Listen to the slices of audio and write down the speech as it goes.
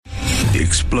The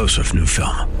explosive new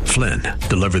film, Flynn,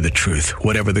 deliver the truth,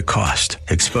 whatever the cost,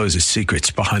 exposes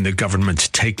secrets behind the government's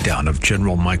takedown of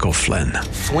General Michael Flynn.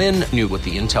 Flynn knew what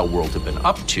the intel world had been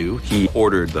up to. He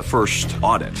ordered the first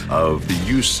audit of the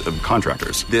use of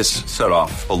contractors. This set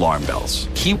off alarm bells.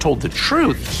 He told the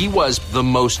truth. He was the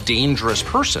most dangerous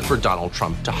person for Donald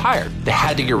Trump to hire. They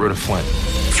had to get rid of Flynn.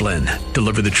 Flynn,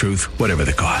 deliver the truth, whatever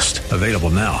the cost. Available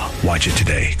now. Watch it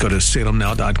today. Go to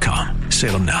salemnow.com.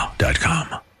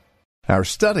 salemnow.com. Our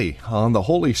study on the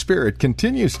Holy Spirit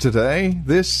continues today.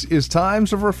 This is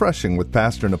Times of Refreshing with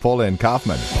Pastor Napoleon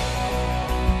Kaufman.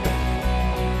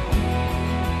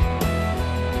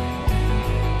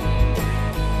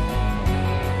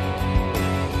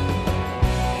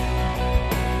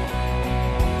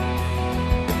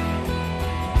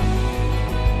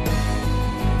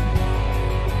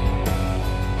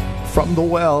 From the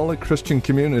Well, a Christian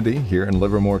community here in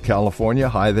Livermore, California.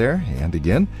 Hi there, and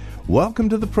again, welcome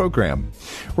to the program.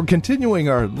 We're continuing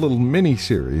our little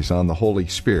mini-series on the Holy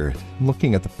Spirit,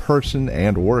 looking at the person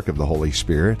and work of the Holy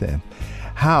Spirit and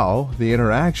how the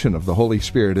interaction of the Holy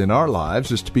Spirit in our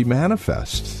lives is to be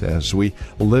manifest as we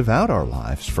live out our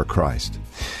lives for Christ.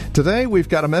 Today, we've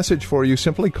got a message for you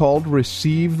simply called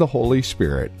Receive the Holy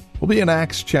Spirit. We'll be in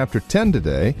Acts chapter 10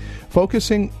 today,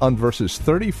 focusing on verses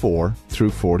 34 through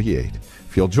 48.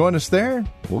 If you'll join us there,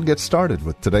 we'll get started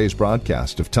with today's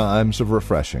broadcast of Times of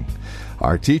Refreshing.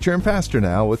 Our teacher and pastor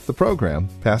now with the program,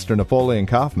 Pastor Napoleon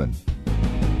Kaufman.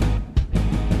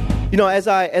 You know, as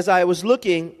I was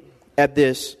looking at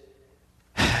this,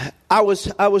 I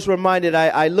was reminded.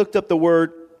 I looked up the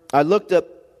word. I looked up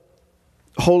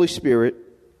Holy Spirit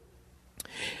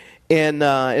in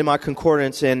my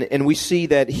concordance, and we see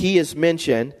that he is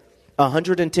mentioned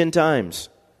 110 times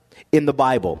in the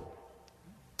Bible.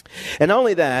 And not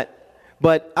only that,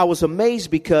 but I was amazed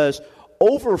because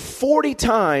over 40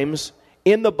 times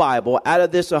in the Bible, out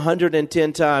of this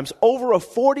 110 times, over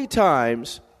 40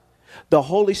 times, the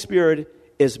Holy Spirit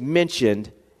is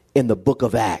mentioned in the book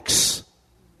of Acts.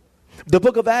 The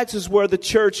book of Acts is where the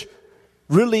church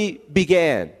really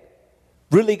began,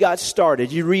 really got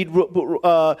started. You read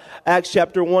Acts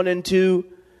chapter 1 and 2,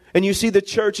 and you see the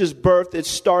church's birth. It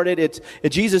started.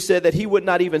 Jesus said that he would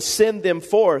not even send them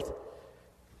forth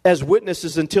as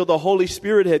witnesses until the Holy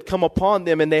Spirit had come upon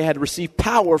them and they had received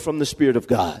power from the Spirit of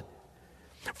God.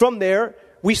 From there,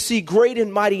 we see great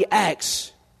and mighty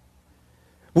acts.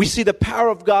 We see the power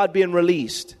of God being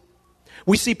released.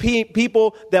 We see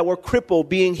people that were crippled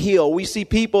being healed. We see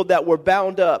people that were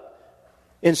bound up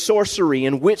in sorcery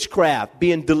and witchcraft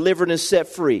being delivered and set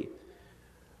free.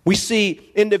 We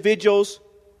see individuals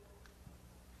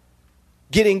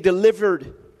getting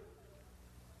delivered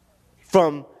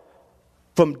from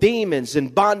demons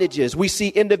and bondages. We see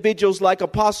individuals like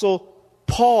Apostle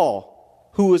Paul,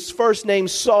 who was first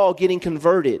named Saul, getting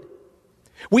converted.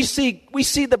 We see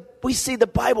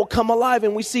the Bible come alive,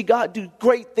 and we see God do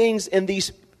great things in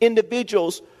these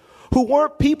individuals who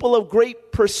weren't people of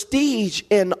great prestige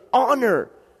and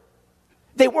honor.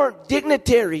 They weren't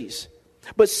dignitaries,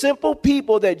 but simple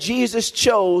people that Jesus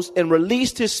chose and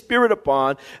released his Spirit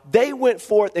upon. They went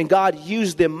forth, and God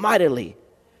used them mightily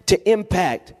to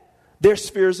impact their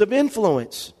spheres of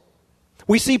influence.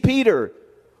 We see Peter,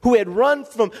 who had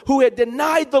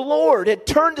denied the Lord, had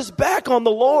turned his back on the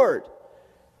Lord.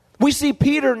 We see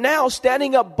Peter now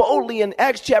standing up boldly in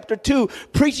Acts chapter 2,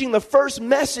 preaching the first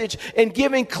message and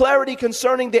giving clarity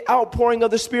concerning the outpouring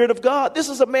of the Spirit of God. This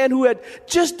is a man who had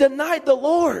just denied the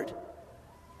Lord.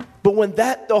 But when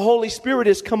the Holy Spirit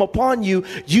has come upon you,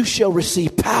 you shall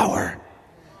receive power.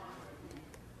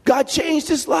 God changed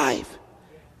his life.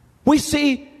 We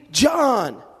see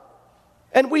John,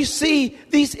 and we see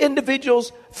these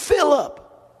individuals, Philip.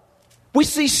 We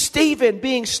see Stephen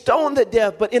being stoned to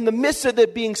death, but in the midst of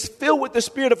it being filled with the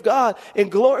Spirit of God and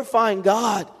glorifying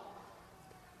God.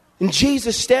 And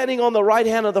Jesus standing on the right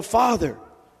hand of the Father.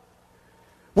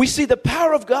 We see the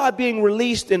power of God being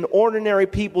released in ordinary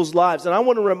people's lives. And I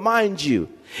want to remind you,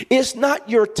 it's not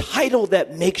your title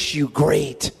that makes you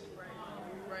great.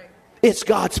 It's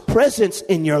God's presence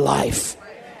in your life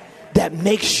that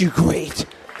makes you great.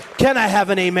 Can I have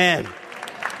an amen?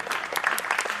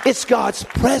 It's God's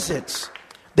presence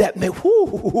that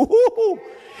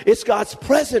it's God's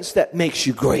presence that makes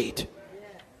you great.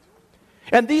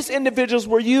 And these individuals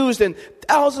were used, and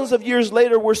thousands of years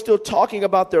later, we're still talking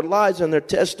about their lives and their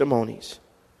testimonies.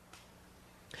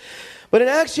 But in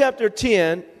Acts chapter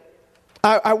 10,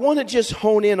 I want to just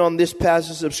hone in on this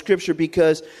passage of Scripture,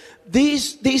 because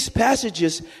these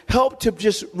passages help to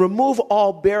just remove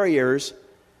all barriers.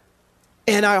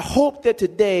 And I hope that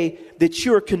today that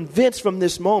you are convinced from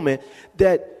this moment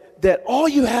that that all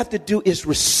you have to do is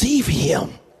receive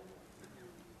him.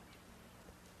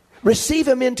 Receive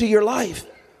him into your life.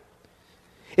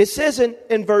 It says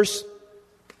in verse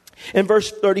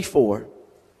 34,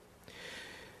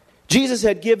 Jesus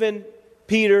had given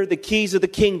Peter the keys of the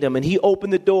kingdom, and he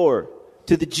opened the door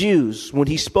to the Jews when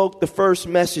he spoke the first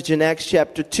message in Acts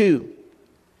chapter 2.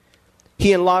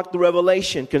 He unlocked the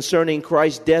revelation concerning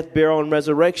Christ's death, burial, and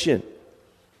resurrection.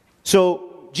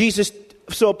 So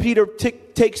Peter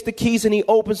takes the keys and he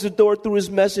opens the door through his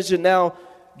message, and now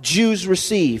Jews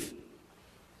receive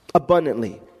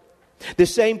abundantly. The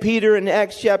same Peter in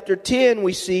Acts chapter 10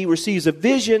 we see receives a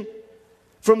vision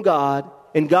from God,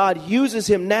 and God uses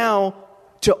him now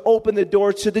to open the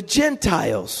door to the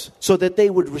Gentiles so that they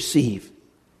would receive.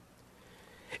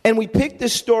 And we pick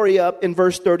this story up in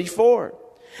verse 34.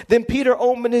 Then Peter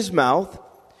opened his mouth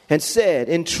and said,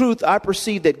 "In truth, I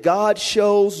perceive that God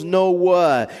shows no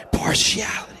what?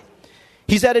 Partiality."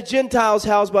 He's at a Gentile's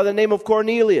house by the name of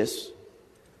Cornelius.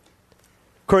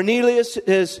 Cornelius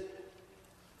has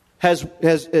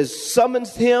summoned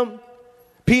him.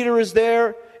 Peter is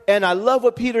there. And I love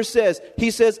what Peter says.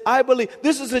 He says, I believe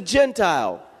this is a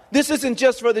Gentile. This isn't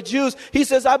just for the Jews. He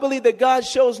says, I believe that God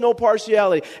shows no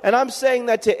partiality. And I'm saying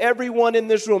that to everyone in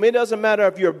this room. It doesn't matter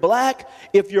if you're black,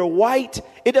 if you're white.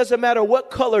 It doesn't matter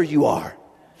what color you are.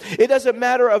 It doesn't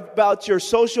matter about your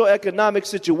social economic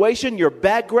situation, your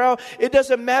background. It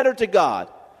doesn't matter to God.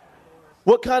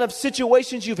 What kind of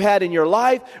situations you've had in your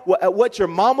life, what your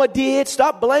mama did.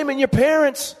 Stop blaming your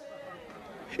parents.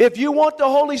 If you want the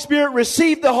Holy Spirit,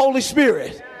 receive the Holy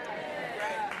Spirit.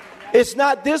 It's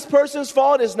not this person's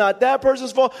fault. It's not that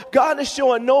person's fault. God is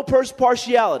showing no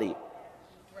partiality.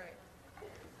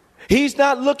 He's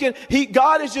not looking.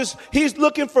 He's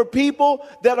looking for people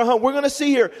that are hungry. We're going to see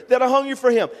here that are hungry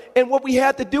for him. And what we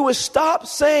have to do is stop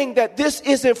saying that this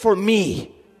isn't for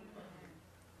me.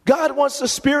 God wants the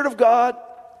Spirit of God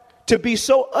to be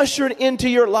so ushered into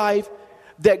your life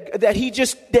that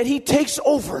he takes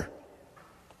over.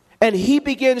 And he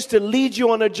begins to lead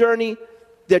you on a journey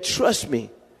that, trust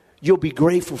me, you'll be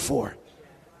grateful for.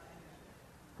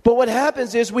 But what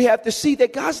happens is we have to see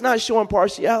that God's not showing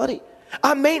partiality.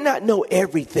 I may not know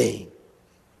everything,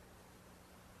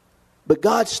 but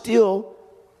God still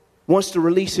wants to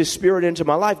release his Spirit into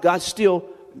my life. God still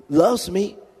loves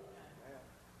me.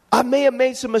 I may have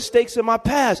made some mistakes in my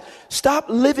past. Stop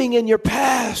living in your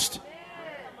past.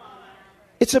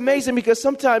 It's amazing because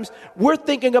sometimes we're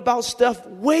thinking about stuff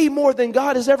way more than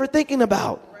God is ever thinking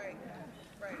about.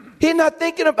 He's not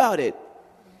thinking about it,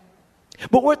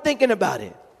 but we're thinking about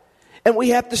it. And we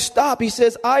have to stop. He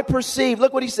says, I perceive.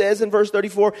 Look what he says in verse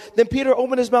 34. Then Peter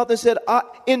opened his mouth and said,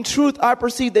 in truth, I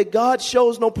perceive that God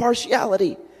shows no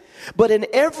partiality, but in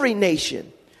every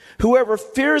nation, whoever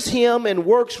fears him and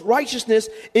works righteousness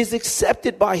is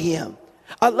accepted by him.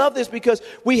 I love this because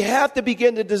we have to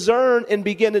begin to discern and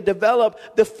begin to develop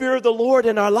the fear of the Lord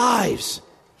in our lives.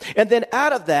 And then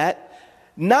out of that,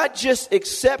 not just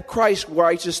accept Christ's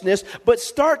righteousness, but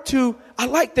start to, I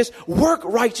like this, work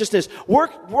righteousness.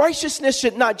 Work righteousness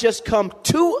should not just come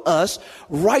to us,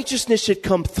 righteousness should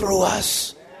come through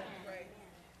us.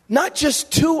 Not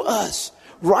just to us,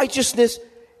 righteousness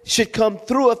should come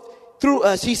through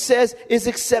us. He says is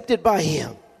accepted by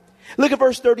him. Look at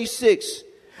verse 36.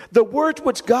 The word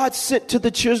which God sent to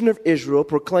the children of Israel,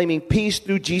 proclaiming peace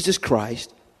through Jesus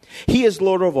Christ. He is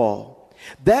Lord of all.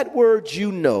 That word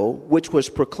you know, which was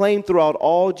proclaimed throughout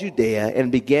all Judea and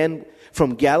began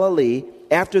from Galilee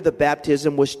after the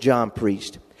baptism which John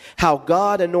preached. How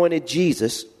God anointed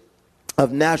Jesus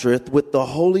of Nazareth with the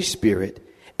Holy Spirit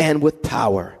and with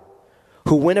power,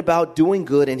 who went about doing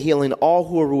good and healing all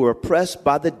who were oppressed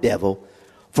by the devil,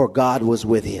 for God was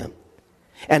with him.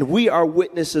 And we are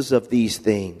witnesses of these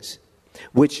things,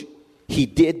 which he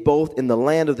did both in the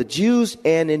land of the Jews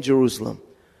and in Jerusalem.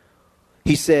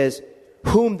 He says,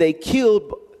 whom they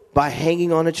killed by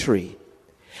hanging on a tree.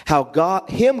 How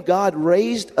God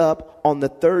raised up on the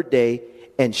third day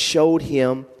and showed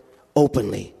him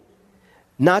openly.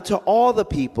 Not to all the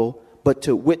people, but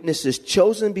to witnesses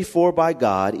chosen before by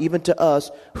God, even to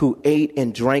us who ate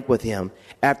and drank with him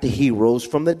after he rose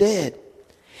from the dead.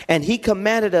 And he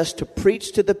commanded us to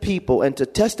preach to the people and to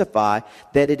testify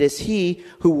that it is he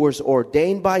who was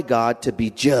ordained by God to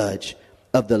be judge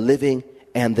of the living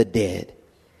and the dead.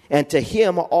 And to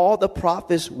him all the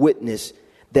prophets witness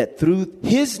that through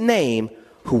his name,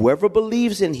 whoever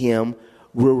believes in him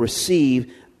will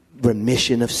receive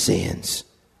remission of sins.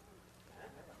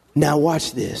 Now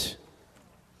watch this.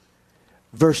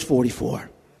 Verse 44.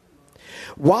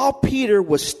 While Peter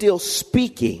was still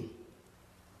speaking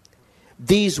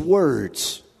these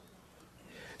words,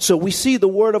 So we see the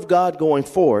word of God going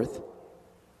forth.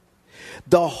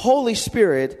 The Holy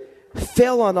Spirit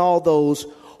fell on all those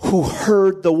who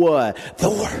heard the what? The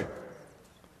word.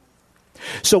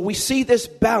 So we see this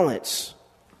balance.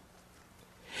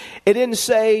 It didn't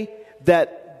say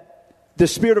that the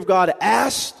Spirit of God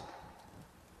asked.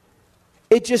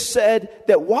 It just said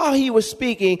that while he was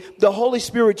speaking, the Holy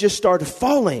Spirit just started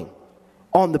falling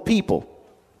on the people.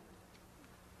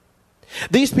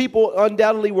 These people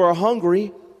undoubtedly were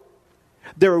hungry.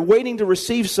 They were waiting to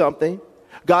receive something.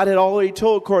 God had already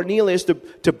told Cornelius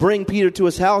to bring Peter to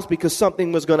his house because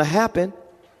something was going to happen.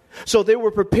 So they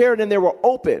were prepared and they were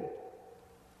open.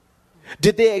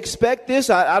 Did they expect this?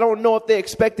 I don't know if they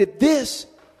expected this.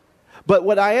 But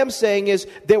what I am saying is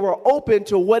they were open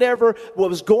to whatever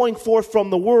was going forth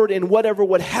from the word and whatever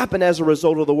would happen as a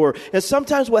result of the word. And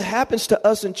sometimes what happens to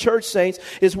us in church, saints,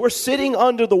 is we're sitting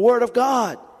under the word of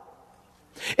God.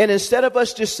 And instead of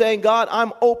us just saying, God,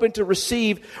 I'm open to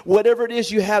receive whatever it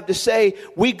is you have to say,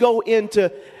 we go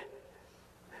into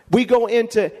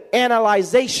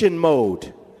analyzation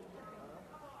mode.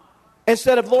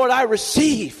 Instead of, Lord, I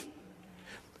receive.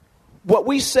 What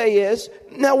we say is,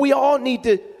 now we all need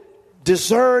to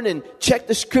discern and check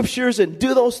the scriptures and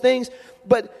do those things.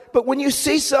 But when you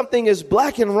see something as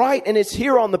black and white and it's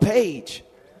here on the page,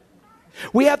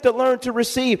 we have to learn to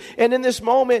receive. And in this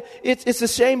moment, it's a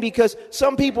shame because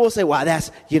some people will say, wow,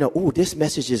 that's, this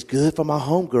message is good for my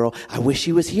homegirl. I wish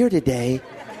she was here today.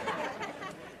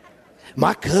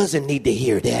 My cousin need to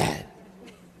hear that.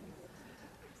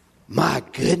 My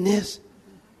goodness.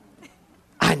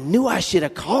 I knew I should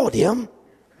have called him.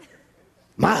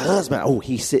 My husband,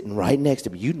 he's sitting right next to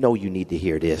me. You know you need to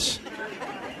hear this.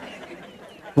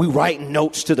 We writing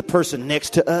notes to the person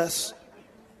next to us.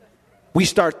 We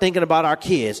start thinking about our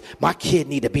kids. My kid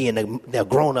need to be in the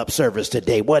grown-up service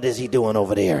today. What is he doing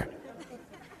over there?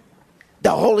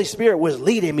 The Holy Spirit was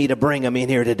leading me to bring him in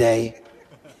here today.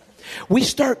 We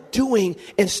start doing,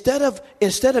 instead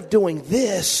of doing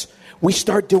this, we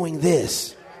start doing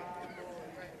this.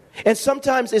 And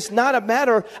sometimes it's not a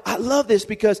matter, I love this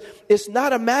because it's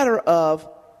not a matter of,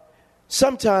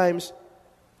 sometimes,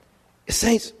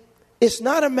 saints, it's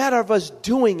not a matter of us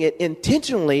doing it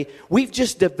intentionally. We've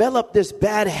just developed this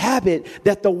bad habit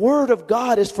that the word of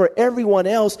God is for everyone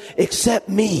else except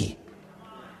me.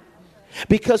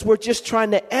 Because we're just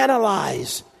trying to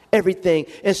analyze everything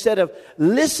instead of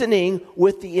listening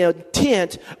with the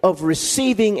intent of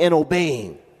receiving and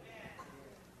obeying.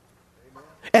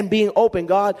 And being open.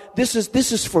 God, this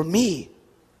is for me.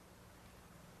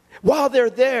 While they're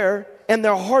there and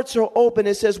their hearts are open,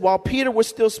 it says, while Peter was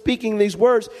still speaking these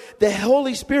words, the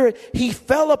Holy Spirit, he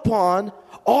fell upon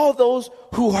all those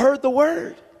who heard the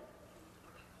word.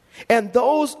 And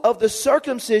those of the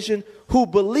circumcision who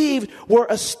believed were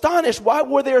astonished. Why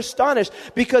were they astonished?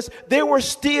 Because they were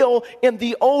still in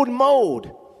the old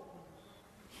mode.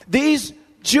 These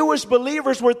Jewish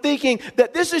believers were thinking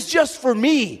that this is just for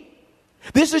me.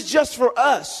 This is just for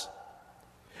us.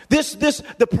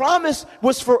 The promise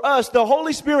was for us. The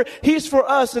Holy Spirit, he's for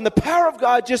us. And the power of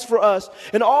God just for us.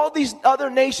 And all these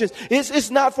other nations, it's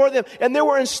not for them. And they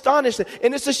were astonished.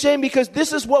 And it's a shame because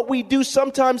this is what we do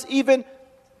sometimes even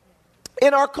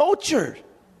in our culture.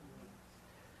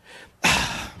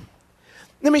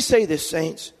 Let me say this,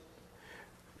 saints.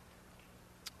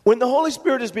 When the Holy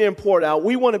Spirit is being poured out,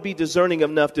 we want to be discerning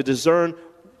enough to discern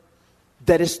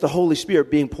that it's the Holy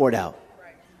Spirit being poured out.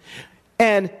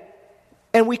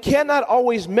 And we cannot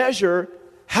always measure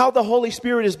how the Holy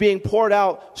Spirit is being poured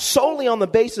out solely on the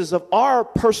basis of our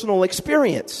personal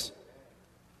experience.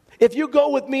 If you go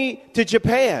with me to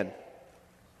Japan,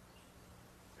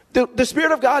 the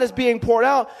Spirit of God is being poured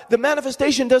out. The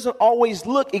manifestation doesn't always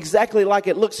look exactly like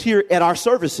it looks here at our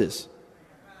services.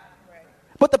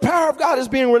 But the power of God is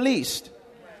being released.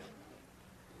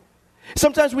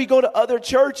 Sometimes we go to other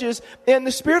churches and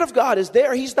the Spirit of God is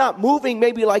there. He's not moving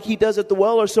maybe like he does at the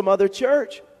Well or some other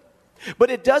church.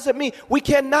 But it doesn't mean we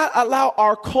cannot allow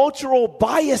our cultural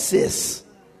biases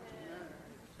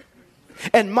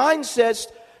and mindsets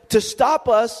to stop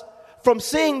us from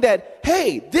seeing that,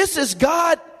 hey, this is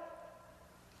God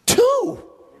too.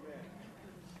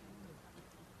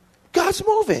 God's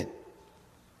moving.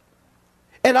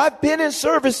 And I've been in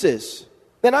services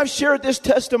and I've shared this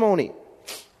testimony.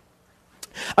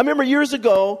 I remember years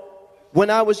ago when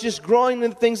I was just growing in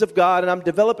the things of God and I'm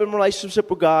developing a relationship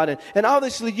with God. And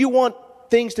obviously you want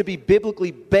things to be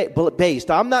biblically based.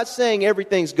 I'm not saying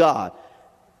everything's God.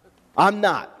 I'm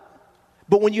not.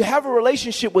 But when you have a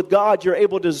relationship with God, you're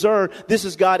able to discern this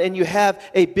is God and you have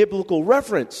a biblical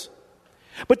reference.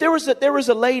 But there was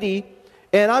a lady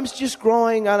And I'm just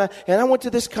growing. And I went to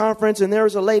this conference, and there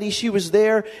was a lady. She was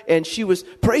there, and she was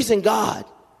praising God.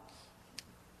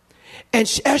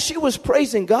 And as she was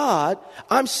praising God,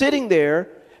 I'm sitting there,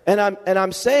 and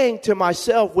I'm saying to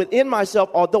myself, within myself,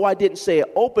 although I didn't say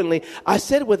it openly, I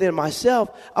said within myself,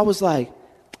 I was like,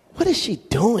 what is she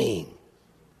doing?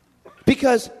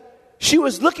 Because she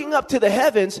was looking up to the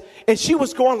heavens, and she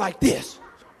was going like this.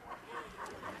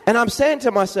 And I'm saying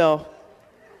to myself,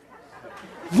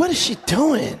 what is she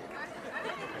doing?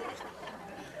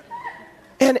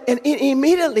 And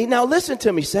immediately, now listen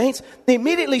to me, saints.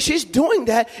 Immediately she's doing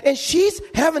that, and she's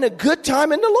having a good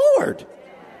time in the Lord.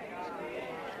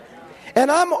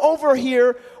 And I'm over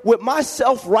here with my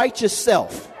self-righteous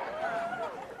self.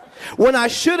 When I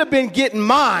should have been getting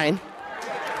mine.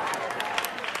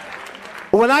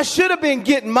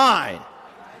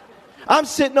 I'm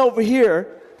sitting over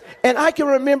here, and I can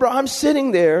remember I'm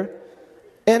sitting there,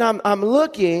 and I'm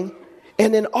looking,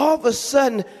 and then all of a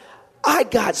sudden, I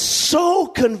got so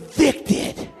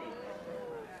convicted.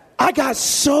 I got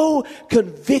so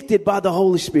convicted by the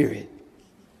Holy Spirit.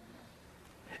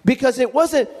 Because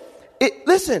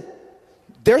listen,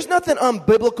 there's nothing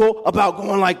unbiblical about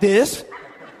going like this.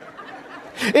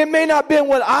 It may not have been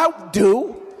what I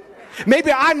do.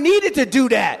 Maybe I needed to do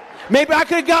that. Maybe I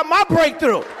could have got my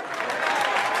breakthrough.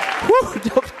 Whew.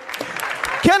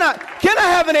 Can I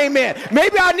have an amen?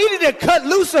 Maybe I needed to cut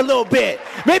loose a little bit.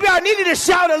 Maybe I needed to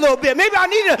shout a little bit. Maybe I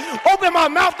needed to open my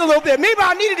mouth a little bit. Maybe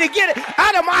I needed to get it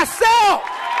out of myself.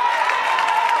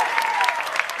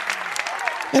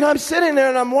 And I'm sitting there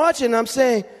and I'm watching and I'm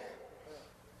saying,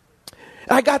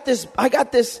 I got this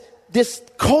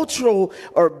cultural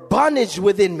or bondage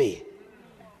within me.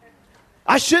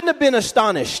 I shouldn't have been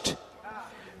astonished.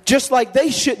 Just like they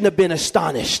shouldn't have been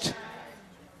astonished.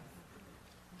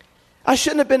 I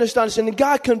shouldn't have been astonished, and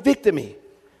God convicted me.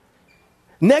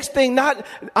 Next thing,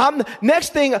 I'm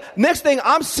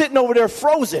sitting over there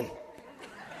frozen.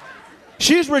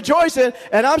 She's rejoicing,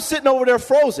 and I'm sitting over there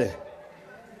frozen.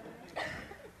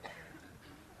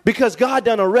 Because God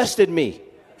done arrested me.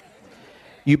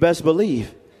 You best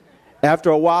believe. After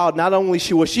a while, not only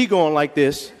was she going like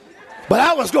this, but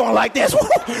I was going like this. Woo,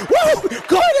 woo,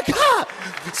 glory to God.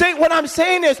 See, what I'm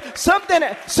saying is something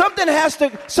has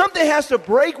to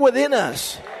break within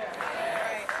us.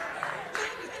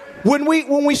 When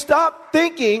we stop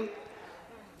thinking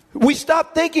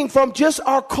from just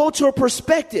our cultural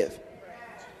perspective.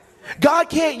 God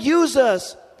can't use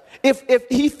us if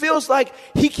he feels like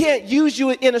he can't use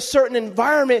you in a certain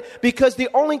environment, because the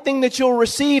only thing that you'll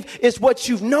receive is what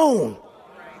you've known.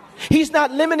 He's not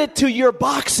limited to your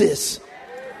boxes.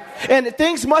 And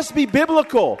things must be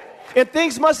biblical. And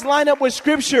things must line up with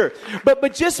Scripture.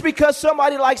 But just because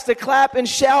somebody likes to clap and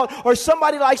shout, or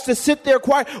somebody likes to sit there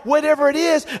quiet, whatever it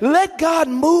is, let God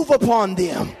move upon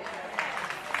them.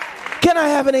 Can I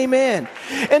have an amen?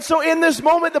 And so in this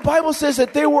moment, the Bible says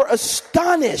that they were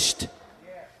astonished.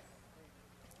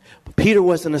 But Peter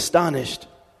wasn't astonished,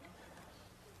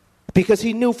 because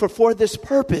he knew for this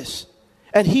purpose.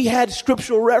 And he had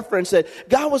scriptural reference that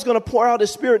God was going to pour out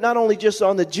his Spirit not only just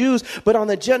on the Jews, but on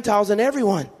the Gentiles and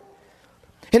everyone.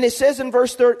 And it says in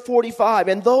verse 45,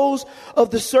 and those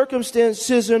of the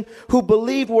circumcision who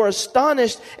believed were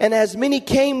astonished, and as many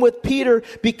came with Peter,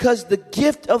 because the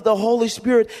gift of the Holy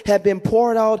Spirit had been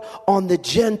poured out on the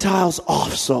Gentiles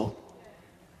also.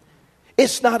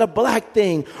 It's not a black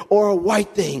thing or a white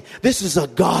thing. This is a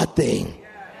God thing.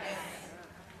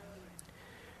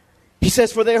 He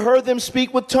says, for they heard them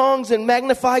speak with tongues and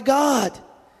magnify God.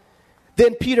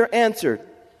 Then Peter answered,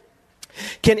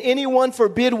 can anyone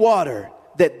forbid water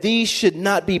that these should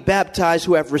not be baptized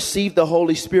who have received the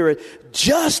Holy Spirit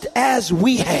just as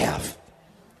we have?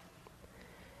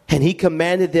 And he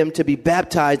commanded them to be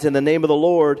baptized in the name of the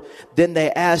Lord. Then they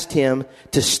asked him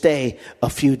to stay a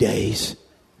few days.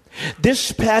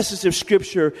 This passage of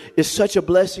Scripture is such a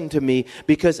blessing to me,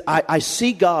 because I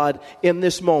see God in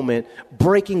this moment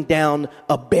breaking down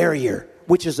a barrier,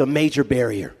 which is a major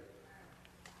barrier.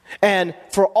 And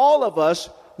for all of us,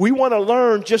 we want to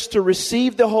learn just to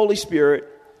receive the Holy Spirit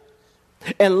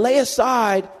and lay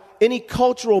aside any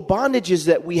cultural bondages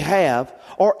that we have,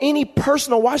 or any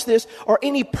personal, watch this, or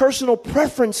any personal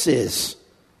preferences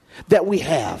that we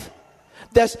have.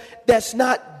 That's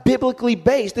not biblically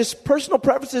based. This personal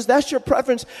preferences, that's your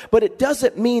preference, but it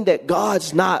doesn't mean that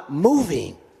God's not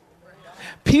moving.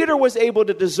 Peter was able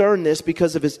to discern this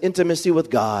because of his intimacy with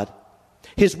God,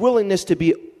 his willingness to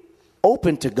be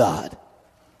open to God.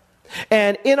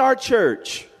 And in our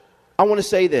church, I want to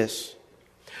say this.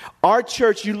 Our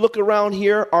church, you look around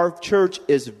here, our church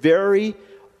is very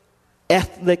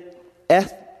ethnically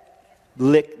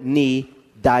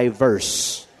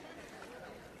diverse.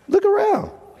 Look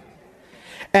around.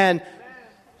 And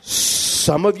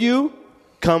some of you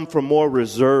come from more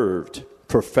reserved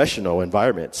professional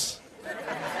environments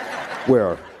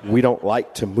where we don't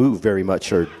like to move very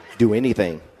much or do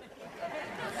anything.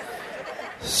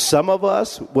 Some of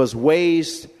us was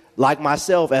raised like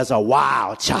myself as a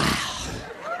wild child.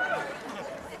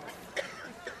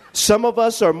 Some of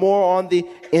us are more on the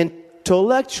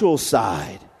intellectual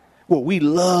side. Well, we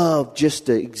love just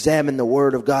to examine the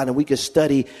Word of God, and we could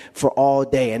study for all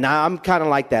day. And I'm kind of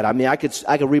like that. I mean, I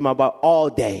could read my Bible all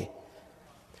day.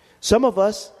 Some of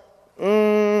us,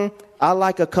 I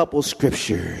like a couple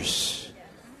scriptures,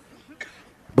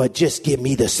 but just give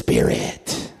me the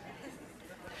Spirit.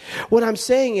 What I'm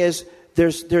saying is,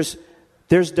 there's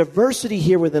diversity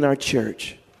here within our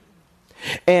church,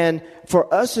 and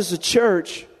for us as a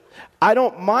church, I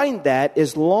don't mind that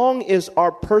as long as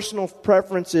our personal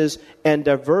preferences and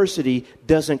diversity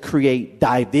doesn't create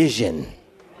division.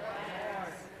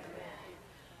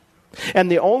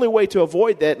 And the only way to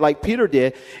avoid that, like Peter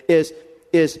did, is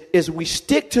we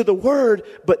stick to the Word,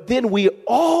 but then we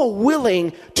all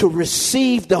willing to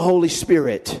receive the Holy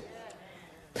Spirit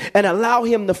and allow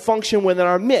Him to function within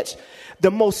our midst. The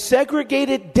most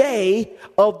segregated day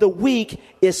of the week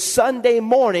is Sunday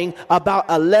morning about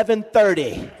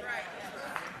 11:30.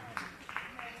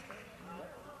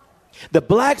 The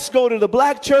blacks go to the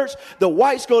black church, the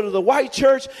whites go to the white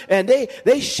church, and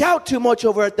they shout too much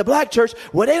over at the black church.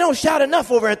 Well, they don't shout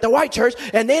enough over at the white church,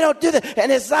 and they don't do that.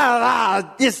 And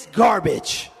it's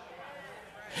garbage.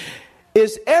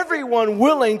 Is everyone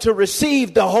willing to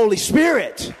receive the Holy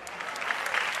Spirit?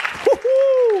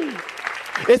 Woo-hoo.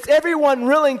 Is everyone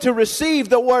willing to receive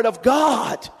the Word of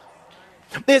God?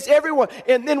 Is everyone?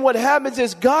 And then what happens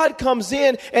is God comes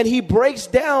in and He breaks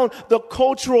down the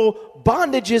cultural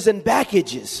bondages and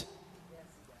baggages.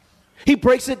 He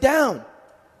breaks it down.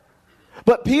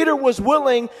 But Peter was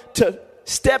willing to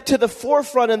step to the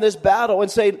forefront in this battle and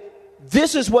say,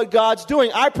 this is what God's doing.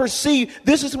 I perceive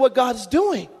this is what God's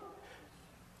doing.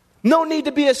 No need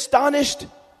to be astonished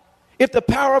if the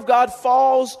power of God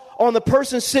falls on the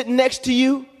person sitting next to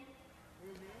you.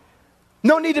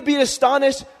 No need to be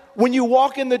astonished when you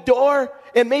walk in the door,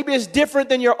 and maybe it's different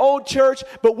than your old church,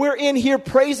 but we're in here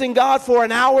praising God for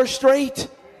an hour straight.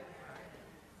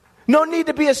 No need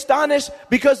to be astonished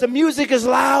because the music is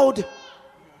loud.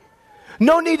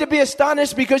 No need to be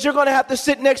astonished because you're going to have to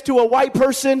sit next to a white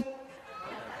person.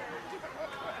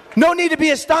 No need to be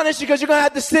astonished because you're going to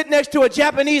have to sit next to a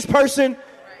Japanese person.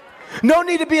 No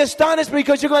need to be astonished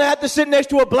because you're going to have to sit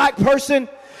next to a black person.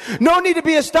 No need to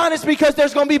be astonished because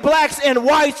there's going to be blacks and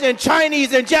whites and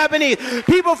Chinese and Japanese,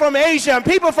 people from Asia and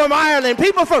people from Ireland,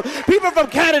 people from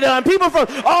Canada and people from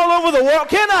all over the world.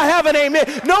 Can I have an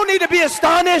amen? No need to be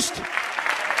astonished.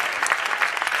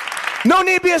 No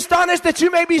need to be astonished that you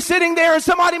may be sitting there and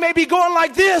somebody may be going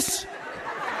like this.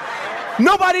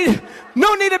 No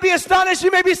need to be astonished. You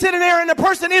may be sitting there and the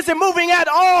person isn't moving at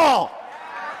all.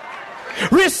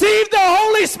 Receive the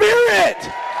Holy Spirit.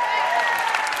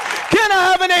 Can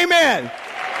I have an amen?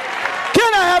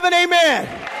 Can I have an amen?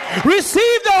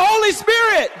 Receive the Holy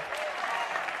Spirit.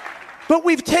 But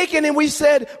we've taken and we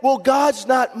said, well, God's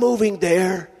not moving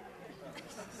there.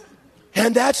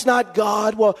 And that's not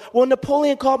God. Well,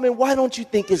 Napoleon called me, why don't you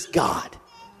think it's God?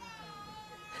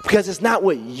 Because it's not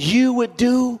what you would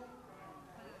do.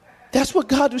 That's what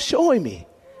God was showing me.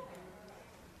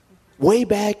 Way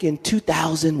back in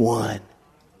 2001.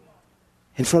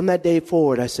 And from that day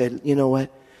forward, I said, you know what?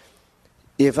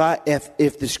 If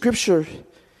the scripture,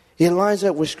 it lines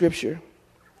up with scripture,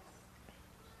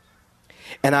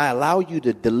 and I allow you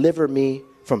to deliver me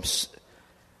from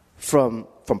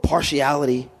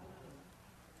partiality,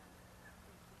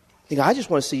 I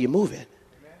just want to see you moving.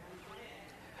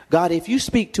 God, if you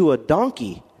speak to a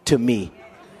donkey to me,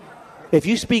 if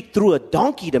you speak through a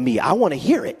donkey to me, I want to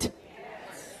hear it.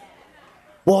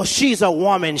 Well, she's a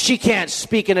woman. She can't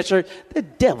speak in a church. The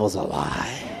devil's a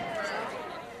lie.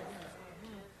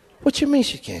 What you mean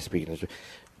she can't speak in a church?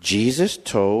 Jesus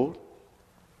told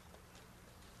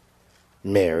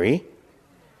Mary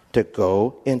to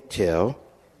go and tell,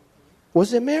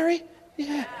 was it Mary?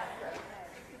 Yeah.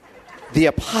 The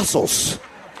apostles.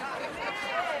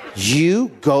 You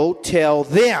go tell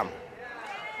them.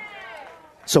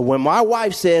 So when my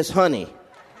wife says, honey,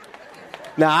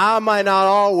 now I might not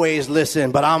always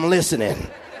listen, but I'm listening.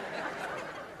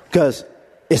 Because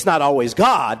it's not always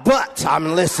God, but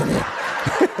I'm listening.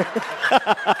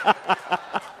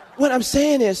 What I'm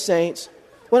saying is, saints,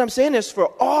 what I'm saying is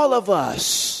for all of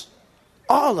us,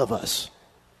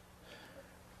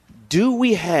 do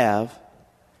we have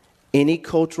any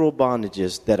cultural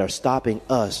bondages that are stopping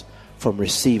us from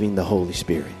receiving the Holy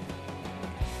Spirit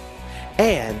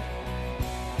and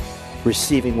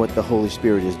receiving what the Holy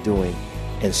Spirit is doing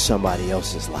in somebody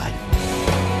else's life.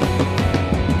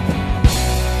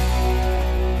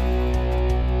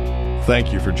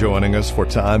 Thank you for joining us for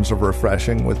Times of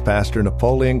Refreshing with Pastor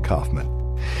Napoleon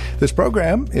Kaufman. This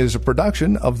program is a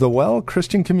production of the Well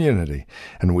Christian Community,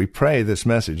 and we pray this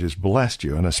message has blessed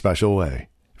you in a special way.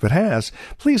 If it has,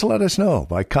 please let us know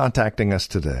by contacting us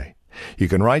today. You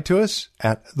can write to us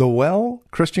at the Well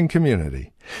Christian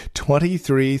Community,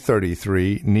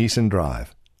 2333 Neeson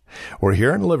Drive. We're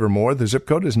here in Livermore. The zip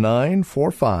code is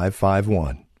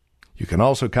 94551. You can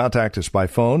also contact us by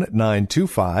phone at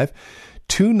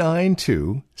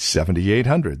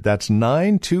 925-292-7800. That's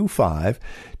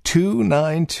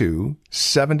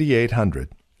 925-292-7800.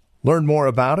 Learn more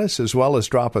about us as well as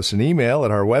drop us an email at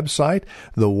our website,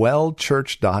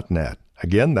 thewellchurch.net.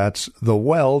 Again, that's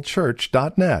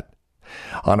thewellchurch.net.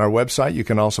 On our website, you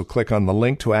can also click on the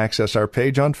link to access our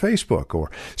page on Facebook or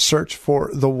search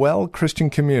for The Well Christian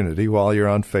Community while you're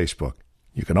on Facebook.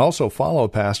 You can also follow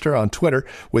Pastor on Twitter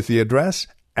with the address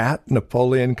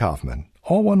 @Napoleon Kaufman,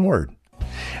 all one word.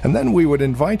 And then we would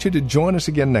invite you to join us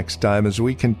again next time as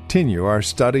we continue our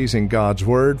studies in God's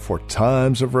Word for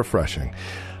Times of Refreshing.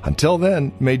 Until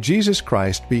then, may Jesus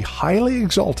Christ be highly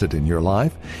exalted in your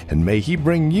life, and may He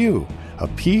bring you a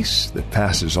peace that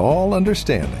passes all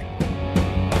understanding.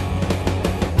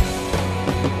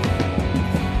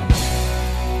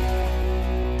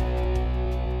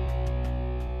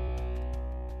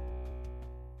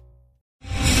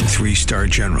 Three-star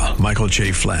General Michael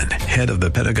J. Flynn, head of the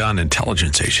Pentagon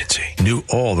Intelligence Agency, knew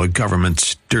all the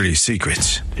government's dirty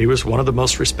secrets. He was one of the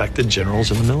most respected generals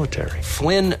in the military.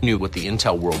 Flynn knew what the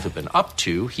intel world had been up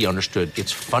to. He understood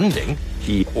its funding.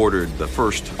 He ordered the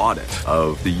first audit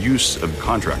of the use of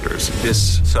contractors.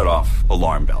 This set off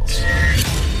alarm bells.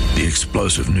 The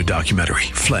explosive new documentary,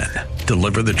 Flynn,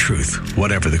 Deliver the Truth,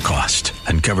 Whatever the Cost,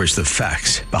 uncovers the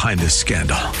facts behind this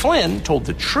scandal. Flynn told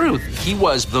the truth. He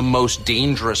was the most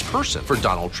dangerous person for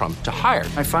Donald Trump to hire.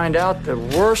 I find out the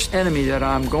worst enemy that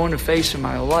I'm going to face in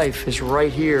my life is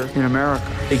right here in America.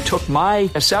 They took my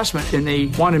assessment and they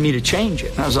wanted me to change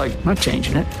it. And I was like, I'm not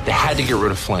changing it. They had to get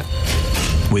rid of Flynn.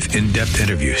 With in-depth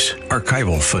interviews,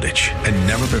 archival footage, and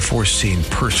never-before-seen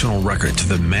personal records of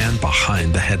the man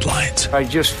behind the headlines. I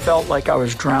just felt like I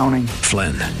was drowning.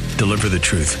 Flynn, Deliver the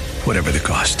Truth, Whatever the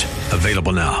Cost.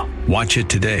 Available now. Watch it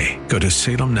today. Go to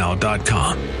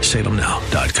salemnow.com.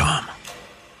 salemnow.com.